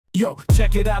Yo,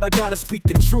 check it out, I gotta speak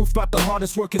the truth about the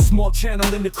hardest working small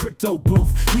channel in the crypto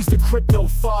booth. He's the crypto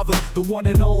father, the one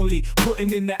and only,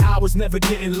 putting in the hours, never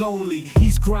getting lonely.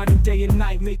 He's grinding day and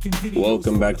night, making videos.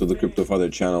 Welcome back to the Crypto Father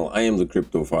channel. I am the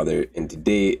Crypto Father, and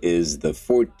today is the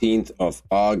 14th of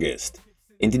August.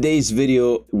 In today's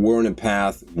video, we're on a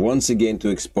path once again to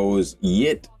expose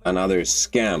yet another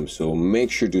scam. So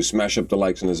make sure to smash up the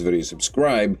likes on this video,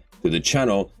 subscribe to the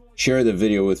channel, share the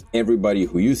video with everybody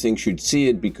who you think should see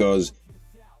it, because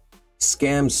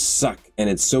scams suck and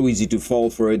it's so easy to fall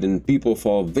for it, and people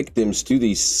fall victims to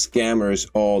these scammers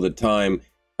all the time,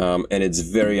 and it's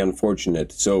very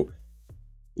unfortunate. So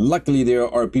luckily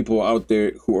there are people out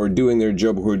there who are doing their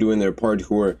job, who are doing their part,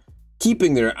 who are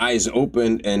keeping their eyes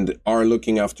open and are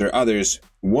looking after others.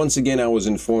 Once again, I was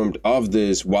informed of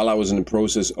this while I was in the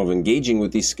process of engaging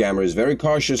with these scammers very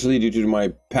cautiously due to my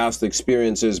past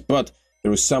experiences, but there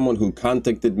was someone who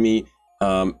contacted me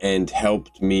and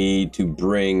helped me to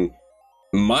bring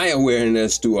my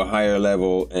awareness to a higher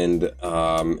level and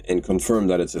confirm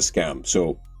that it's a scam.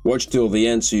 So watch till the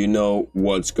end so you know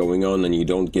what's going on and you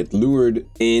don't get lured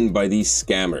in by these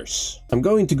scammers. I'm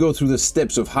going to go through the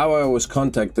steps of how I was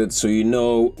contacted so you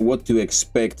know what to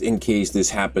expect in case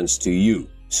this happens to you.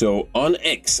 So on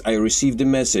X, I received a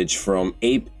message from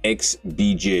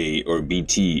ApeXBJ or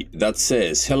BT that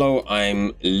says, "Hello,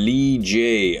 I'm Lee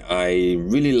J. I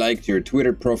really liked your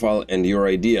Twitter profile and your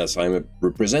ideas. I'm a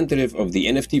representative of the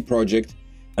NFT project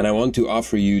and I want to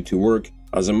offer you to work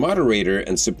as a moderator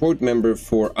and support member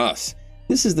for us."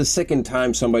 This is the second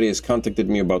time somebody has contacted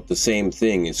me about the same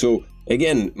thing. So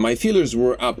again, my feelers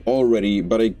were up already,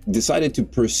 but I decided to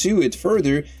pursue it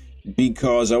further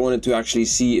because I wanted to actually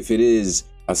see if it is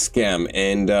a scam.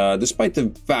 And despite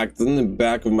the fact that in the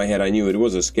back of my head I knew it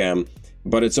was a scam,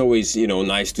 but it's always, you know,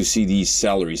 nice to see these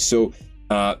salaries. So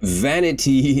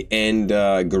vanity and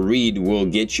greed will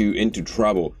get you into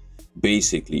trouble,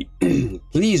 basically.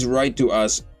 Please write to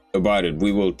us about it.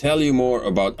 We will tell you more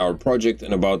about our project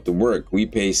and about the work. We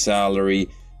pay salary,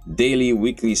 daily,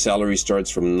 weekly salary starts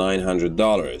from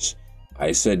 $900.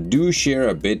 I said, do share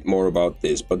a bit more about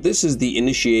this, but this is the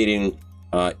initiating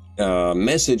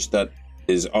message that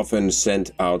is often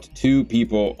sent out to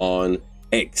people on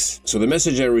X. So the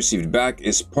message I received back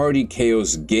is Party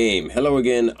Chaos Game. Hello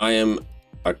again, I am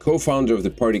a co-founder of the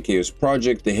Party Chaos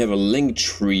project. They have a link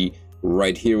tree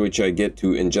right here, which I get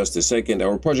to in just a second.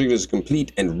 Our project is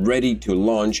complete and ready to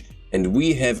launch, and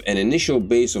we have an initial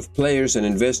base of players and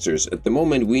investors. At the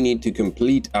moment, we need to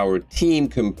complete our team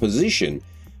composition.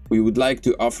 We would like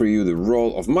to offer you the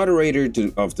role of moderator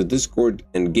of the Discord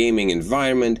and gaming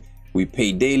environment. We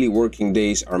pay daily working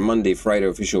days, our Monday, Friday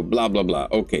official, blah, blah, blah.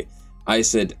 Okay. I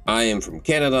said, I am from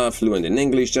Canada, fluent in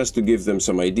English, just to give them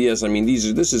some ideas. I mean,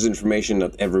 this is information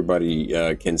that everybody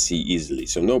can see easily,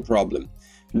 so no problem.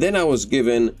 Then I was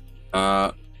given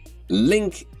a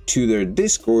link to their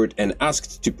Discord and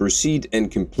asked to proceed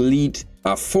and complete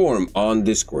a form on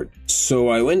Discord. So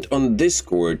I went on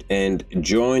Discord and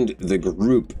joined the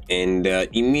group, and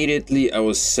immediately I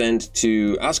was asked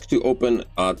to open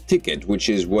a ticket, which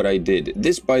is what I did.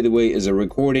 This, by the way, is a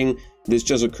recording. This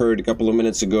just occurred a couple of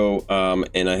minutes ago,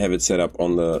 and I have it set up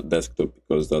on the desktop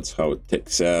because that's how tech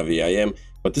savvy I am.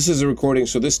 But this is a recording,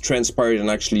 so this transpired and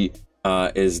actually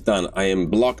is done. I am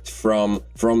blocked from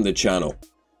the channel,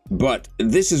 but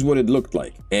this is what it looked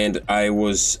like, and I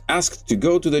was asked to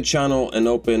go to the channel and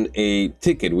open a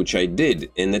ticket, which I did.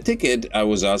 In the ticket I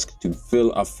was asked to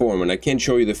fill a form, and I can't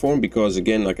show you the form because,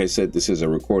 again, like I said, this is a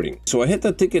recording. So I had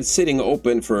the ticket sitting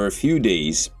open for a few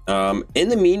days. In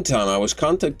the meantime, I was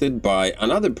contacted by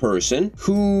another person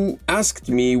who asked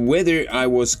me whether I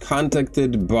was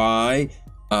contacted by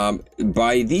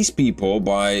these people,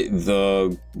 by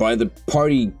the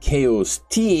Party Chaos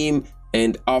team,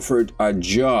 and offered a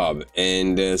job.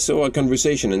 And so a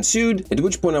conversation ensued, at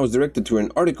which point I was directed to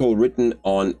an article written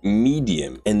on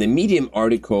Medium. And the Medium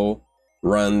article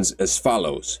runs as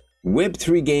follows: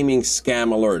 Web3 gaming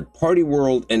scam alert, Party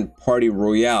World and Party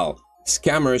Royale.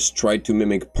 Scammers tried to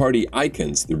mimic party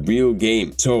icons, the real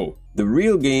game. So the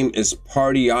real game is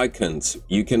party icons.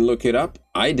 You can look it up.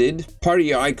 I did.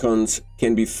 Party icons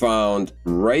can be found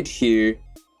right here.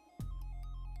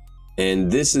 And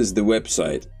this is the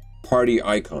website, Party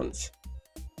Icons.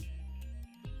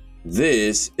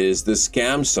 This is the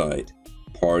scam site,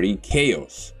 Party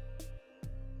Chaos.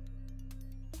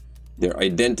 They're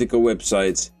identical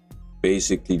websites,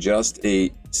 basically just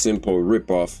a simple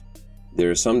ripoff. There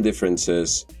are some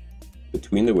differences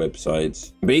between the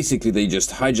websites. Basically, they just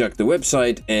hijack the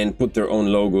website and put their own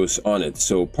logos on it.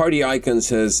 So Party Icons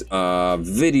has a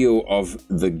video of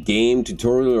the game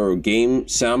tutorial or game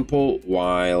sample,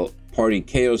 while Party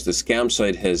Chaos, the scam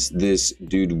site, has this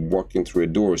dude walking through a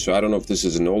door. So I don't know if this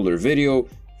is an older video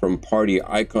from Party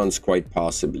Icons, quite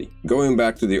possibly. Going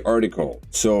back to the article.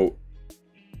 So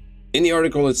in the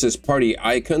article, it says Party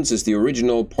Icons is the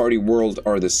original, Party World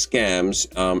are the scams,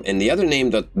 and the other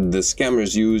name that the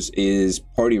scammers use is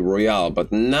Party Royale,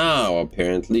 but now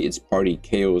apparently it's Party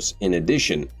Chaos in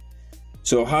addition.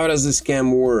 So how does the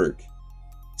scam work?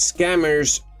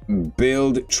 Scammers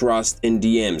build trust in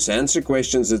DMs, answer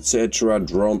questions, etc.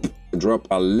 Drop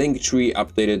a link tree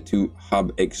updated to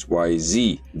Hub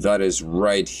XYZ. That is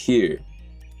right here.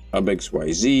 Hub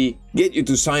XYZ. Get you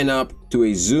to sign up to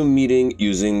a Zoom meeting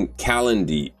using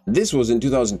Calendly. This was in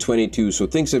 2022, so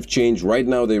things have changed. Right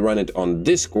now they run it on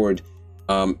Discord,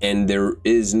 and there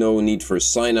is no need for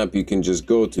sign up. You can just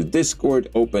go to Discord,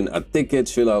 open a ticket,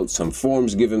 fill out some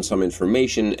forms, give them some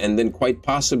information, and then quite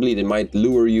possibly they might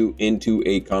lure you into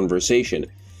a conversation.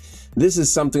 This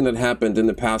is something that happened in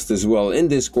the past as well in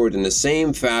Discord in the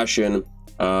same fashion.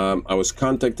 I was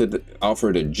contacted,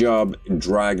 offered a job,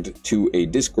 dragged to a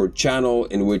Discord channel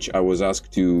in which I was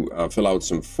asked to fill out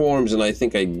some forms, and I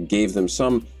think I gave them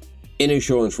some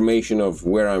initial information of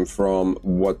where I'm from,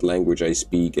 what language I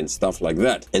speak, and stuff like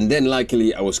that. And then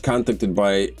luckily I was contacted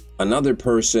by another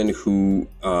person who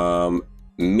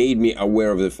made me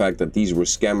aware of the fact that these were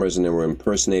scammers and they were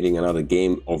impersonating another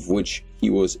game of which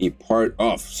he was a part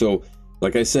of. So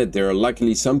like I said, there are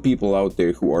luckily some people out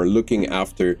there who are looking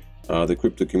after the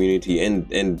crypto community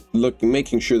and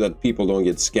making sure that people don't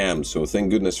get scammed. So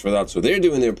thank goodness for that. So they're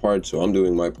doing their part, so I'm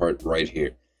doing my part right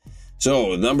here.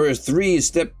 So number 3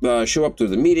 step, show up to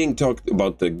the meeting, talk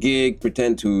about the gig,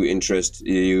 pretend to interest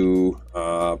you,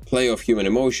 play off human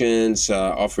emotions,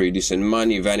 offer you decent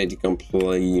money, vanity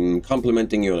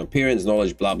complimenting you on appearance,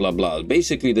 knowledge, blah blah blah.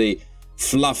 Basically they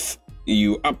fluff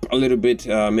you up a little bit,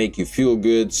 make you feel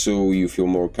good so you feel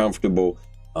more comfortable,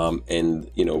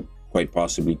 and you know, quite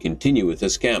possibly continue with a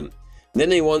scam. Then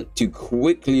they want to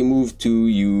quickly move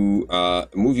you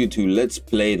to let's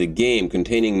play the game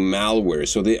containing malware.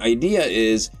 So the idea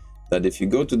is that if you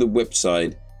go to the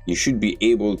website, you should be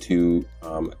able to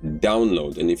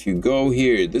download. And if you go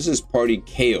here, this is Party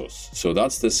Chaos. So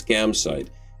that's the scam site.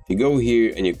 If you go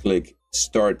here and you click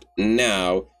Start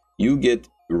Now, you get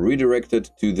redirected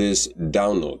to this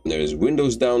download. And there's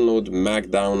Windows download, Mac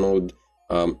download,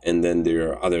 and then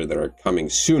there are other that are coming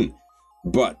soon.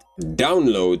 But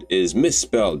download is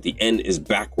misspelled. The N is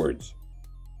backwards.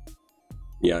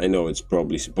 Yeah, I know it's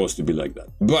probably supposed to be like that,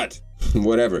 but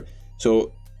whatever.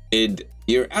 So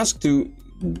you're asked to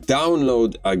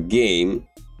download a game,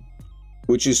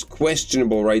 which is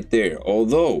questionable right there.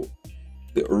 Although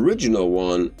the original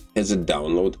one has a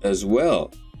download as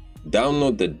well.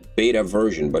 Download the beta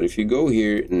version, but if you go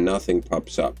here, nothing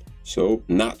pops up. So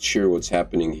not sure what's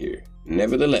happening here.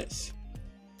 Nevertheless,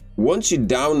 once you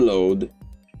download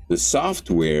the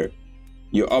software,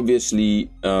 you obviously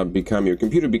your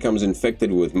computer becomes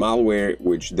infected with malware,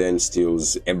 which then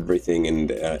steals everything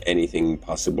and anything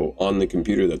possible on the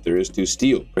computer that there is to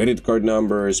steal. Credit card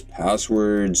numbers,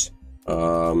 passwords,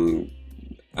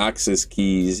 access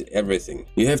keys, everything.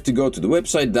 You have to go to the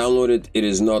website, download it. It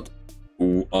is not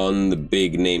on the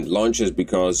big named launches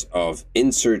because of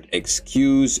insert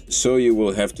excuse, so you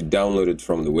will have to download it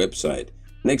from the website.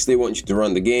 Next, they want you to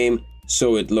run the game,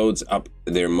 so it loads up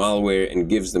their malware and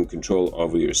gives them control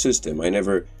over your system. I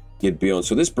never get beyond.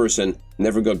 So this person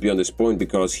never got beyond this point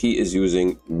because he is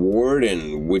using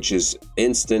Warden, which is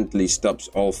instantly stops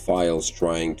all files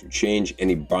trying to change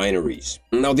any binaries.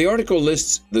 Now the article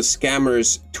lists the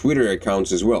scammers' Twitter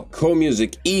accounts as well.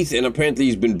 CoMusic ETH, and apparently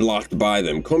he's been blocked by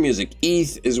them. CoMusic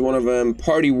ETH is one of them.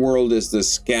 Party World is the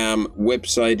scam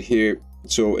website here.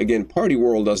 So again, Party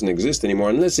World doesn't exist anymore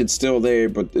unless it's still there,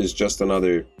 but it's just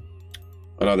another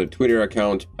Twitter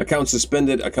account. Account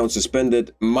suspended.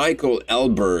 Michael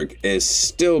Elberg is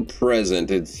still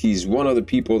present. He's one of the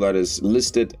people that is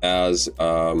listed as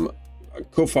a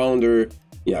co-founder.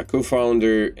 Yeah,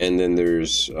 co-founder. And then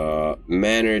there's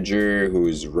manager, who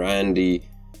is Randy,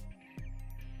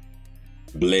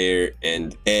 Blair,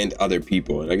 and other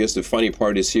people. And I guess the funny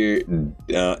part is here,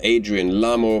 Adrian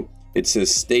Lamo. It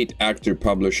says state actor,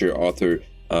 publisher, author,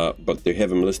 but they have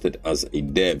him listed as a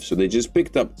dev. So they just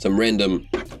picked up some random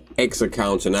X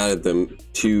accounts and added them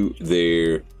to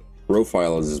their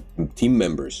profile as team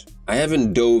members. I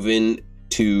haven't dove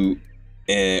into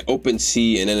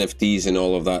OpenSea and NFTs and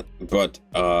all of that, but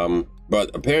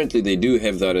apparently they do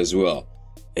have that as well.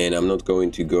 And I'm not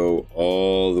going to go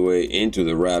all the way into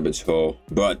the rabbit's hole,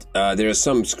 but there are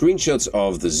some screenshots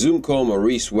of the Zoom call.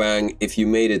 Maurice Wang, if you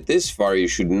made it this far, you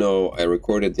should know I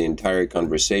recorded the entire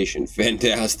conversation.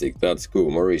 Fantastic, that's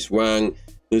cool. Maurice Wang,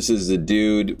 This is the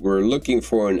dude. We're looking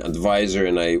for an advisor,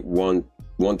 and I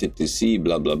wanted to see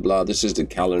blah blah blah. This is the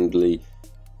Calendly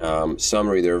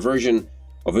summary. Their version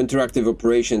of interactive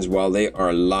operations while they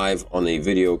are live on a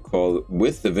video call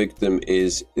with the victim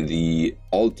is the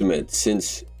ultimate,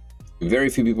 since very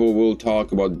few people will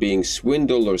talk about being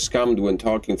swindled or scammed when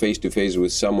talking face to face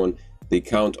with someone. They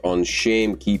count on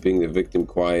shame, keeping the victim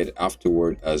quiet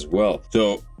afterward as well.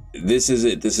 So this is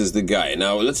it. This is the guy.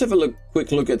 Now let's have a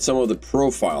quick look at some of the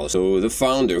profiles. So the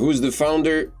founder, who's the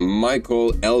founder?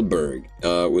 Michael Elberg,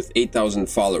 with 8,000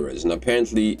 followers, and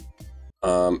apparently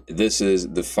this is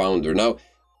the founder. Now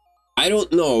I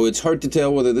don't know, it's hard to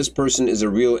tell whether this person is a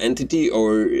real entity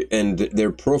and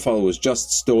their profile was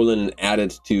just stolen and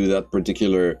added to that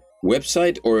particular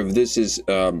website, or if this is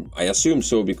I assume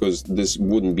so, because this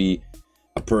wouldn't be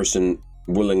a person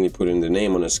willingly putting the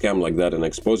name on a scam like that and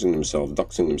exposing themselves,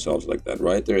 doxing themselves like that,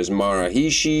 right? There is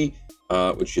Marahishi,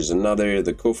 which is another,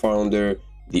 the co-founder.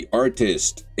 The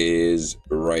artist is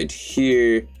right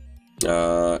here.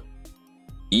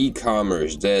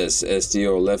 E-commerce, Des,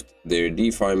 STO, left their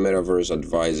DeFi metaverse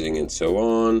advising and so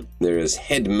on. There is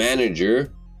head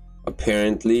manager,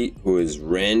 apparently, who is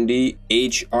Randy.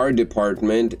 HR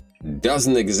department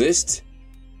doesn't exist,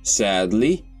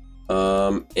 sadly.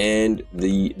 And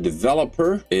the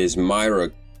developer is Myra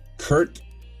Kurt,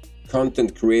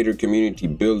 content creator, community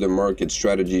builder, market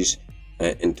strategies,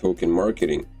 and token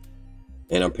marketing.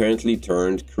 And apparently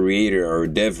turned creator, or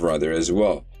dev rather, as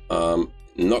well.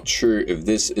 Not sure if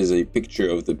this is a picture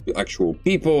of the actual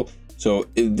people, so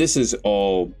this is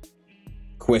all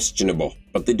questionable.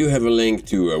 But they do have a link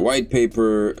to a white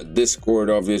paper, a Discord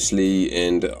obviously,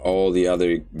 and all the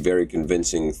other very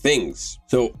convincing things.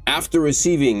 So after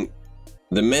receiving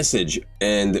the message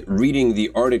and reading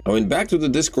the article, I went back to the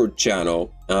Discord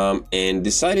channel and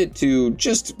decided to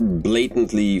just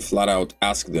blatantly, flat out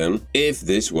ask them if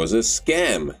this was a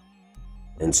scam.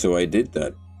 And so I did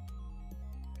that.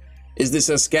 Is this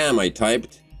a scam? I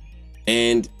typed,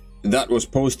 and that was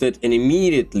posted, and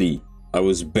immediately I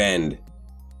was banned.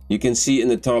 You can see in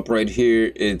the top right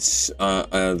here, it's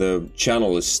the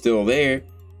channel is still there.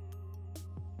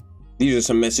 These are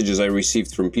some messages I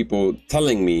received from people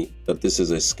telling me that this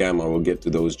is a scam. I will get to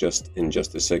those in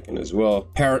just a second as well.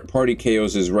 Party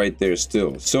Chaos is right there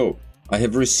still. So I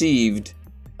have received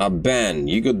a ban.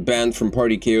 You got banned from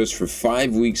Party Chaos for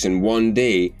 5 weeks and 1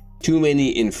 day. Too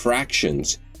many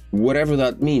infractions. Whatever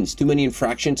that means, too many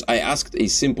infractions. I asked a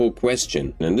simple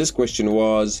question, and this question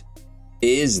was,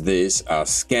 is this a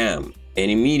scam?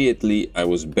 And immediately I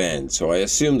was banned. So I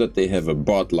assume that they have a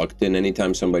bot locked in.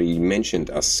 Anytime somebody mentioned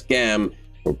a scam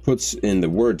or puts in the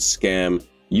word scam,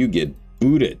 you get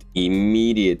booted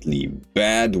immediately.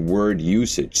 Bad word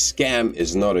usage. Scam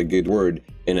is not a good word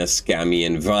in a scammy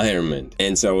environment.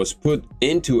 And so I was put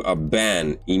into a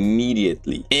ban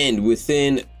immediately. And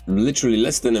within literally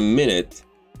less than a minute,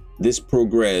 this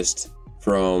progressed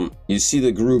from, you see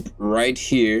the group right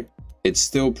here, it's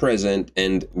still present,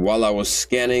 and while I was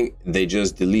scanning, they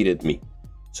just deleted me.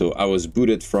 So I was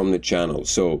booted from the channel.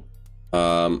 So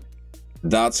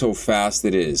that's how fast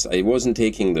it is. I wasn't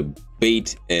taking the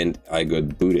bait and I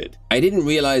got booted. I didn't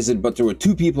realize it, but there were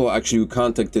 2 people actually who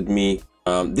contacted me.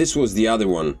 This was the other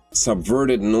one.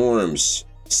 Subverted Norms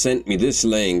sent me this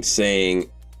link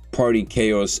saying Party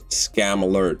Chaos scam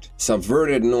alert.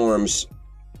 Subverted Norms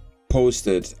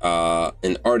posted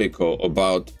an article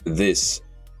about this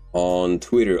on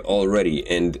Twitter already,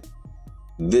 and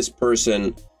this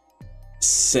person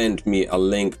sent me a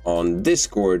link on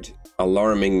Discord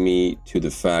alarming me to the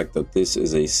fact that this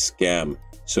is a scam.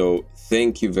 So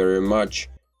thank you very much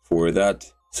for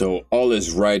that. So all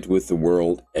is right with the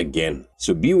world again.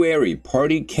 So be wary,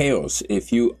 Party Chaos,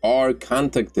 if you are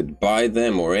contacted by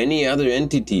them or any other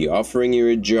entity offering you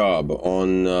a job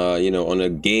on on a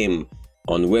game,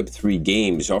 on Web3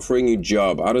 games, offering you a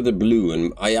job out of the blue.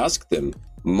 And I asked them,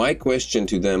 my question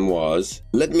to them was,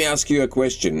 let me ask you a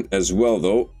question as well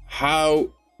though. How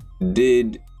is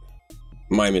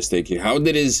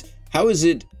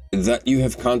it that you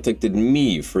have contacted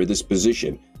me for this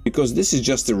position? Because this is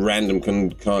just a random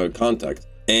contact.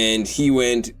 And he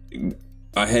went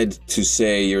ahead to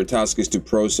say, your task is to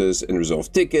process and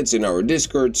resolve tickets in our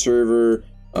Discord server,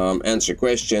 answer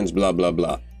questions, blah, blah,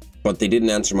 blah. But they didn't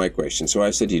answer my question. So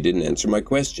I said, you didn't answer my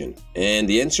question. And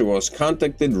the answer was,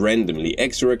 contacted randomly.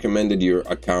 X recommended your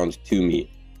account to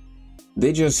me.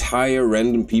 They just hire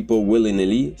random people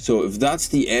willy-nilly. So if that's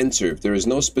the answer, if there is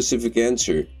no specific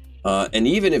answer, and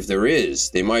even if there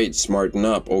is, they might smarten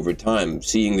up over time,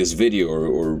 seeing this video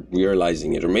or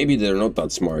realizing it. Or maybe they're not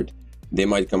that smart. They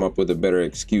might come up with a better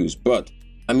excuse. But,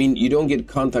 I mean, you don't get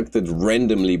contacted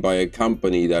randomly by a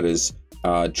company that is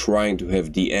trying to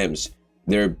have DMs.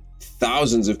 There are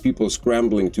thousands of people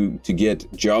scrambling to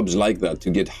get jobs like that, to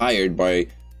get hired by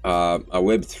a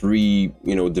Web3,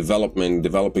 you know,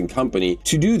 developing company,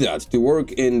 to do that, to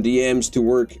work in DMs, to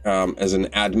work as an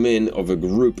admin of a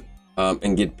group,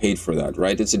 and get paid for that,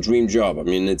 right? It's a dream job. I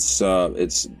mean, it's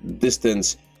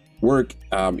distance work.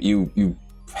 You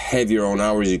have your own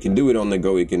hours. You can do it on the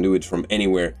go. You can do it from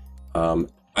anywhere.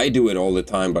 I do it all the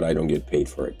time, but I don't get paid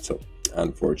for it. So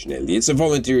unfortunately, it's a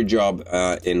volunteer job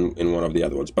in one of the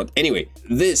other ones. But anyway,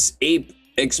 this Ape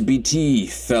XBT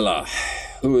fella,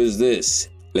 who is this?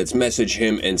 Let's message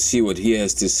him and see what he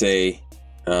has to say.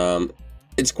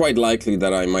 It's quite likely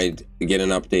that I might get an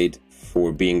update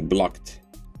for being blocked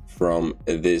from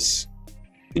this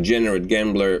degenerate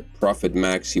gambler, profit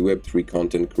maxi, Web3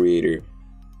 content creator,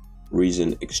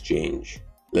 Reason Exchange.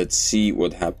 Let's see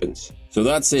what happens. So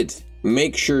that's it.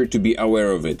 Make sure to be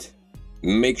aware of it.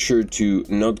 Make sure to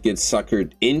not get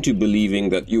suckered into believing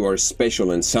that you are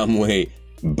special in some way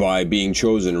by being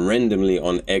chosen randomly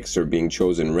on X or being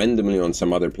chosen randomly on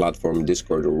some other platform,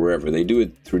 Discord or wherever. They do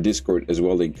it through Discord as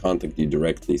well. They contact you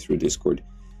directly through Discord.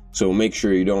 So make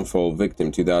sure you don't fall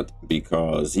victim to that,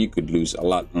 because you could lose a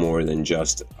lot more than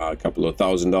just a couple of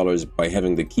 $1,000s by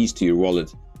having the keys to your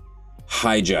wallet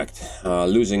hijacked.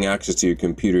 Losing access to your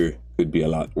computer could be a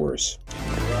lot worse.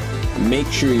 Make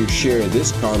sure you share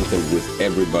this content with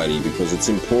everybody, because it's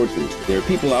important. There are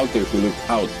people out there who look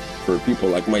out for people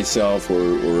like myself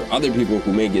or other people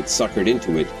who may get suckered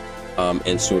into it.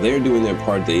 And so they're doing their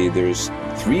part. There's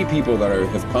 3 people that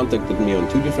have contacted me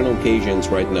on 2 different occasions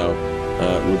right now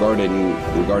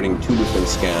regarding 2 different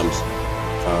scams.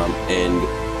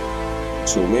 And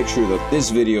so make sure that this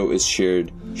video is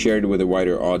shared with a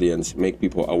wider audience. Make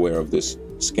people aware of this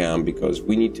scam, because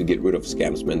we need to get rid of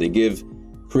scams, man. They give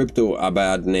crypto a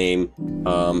bad name,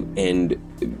 and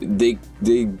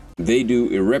they do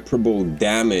irreparable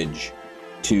damage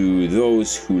to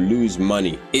those who lose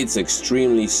money. It's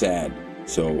extremely sad,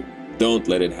 so don't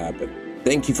let it happen.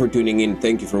 Thank you for tuning in.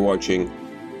 Thank you for watching.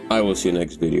 I will see you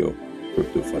next video.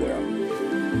 Crypto Father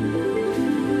out.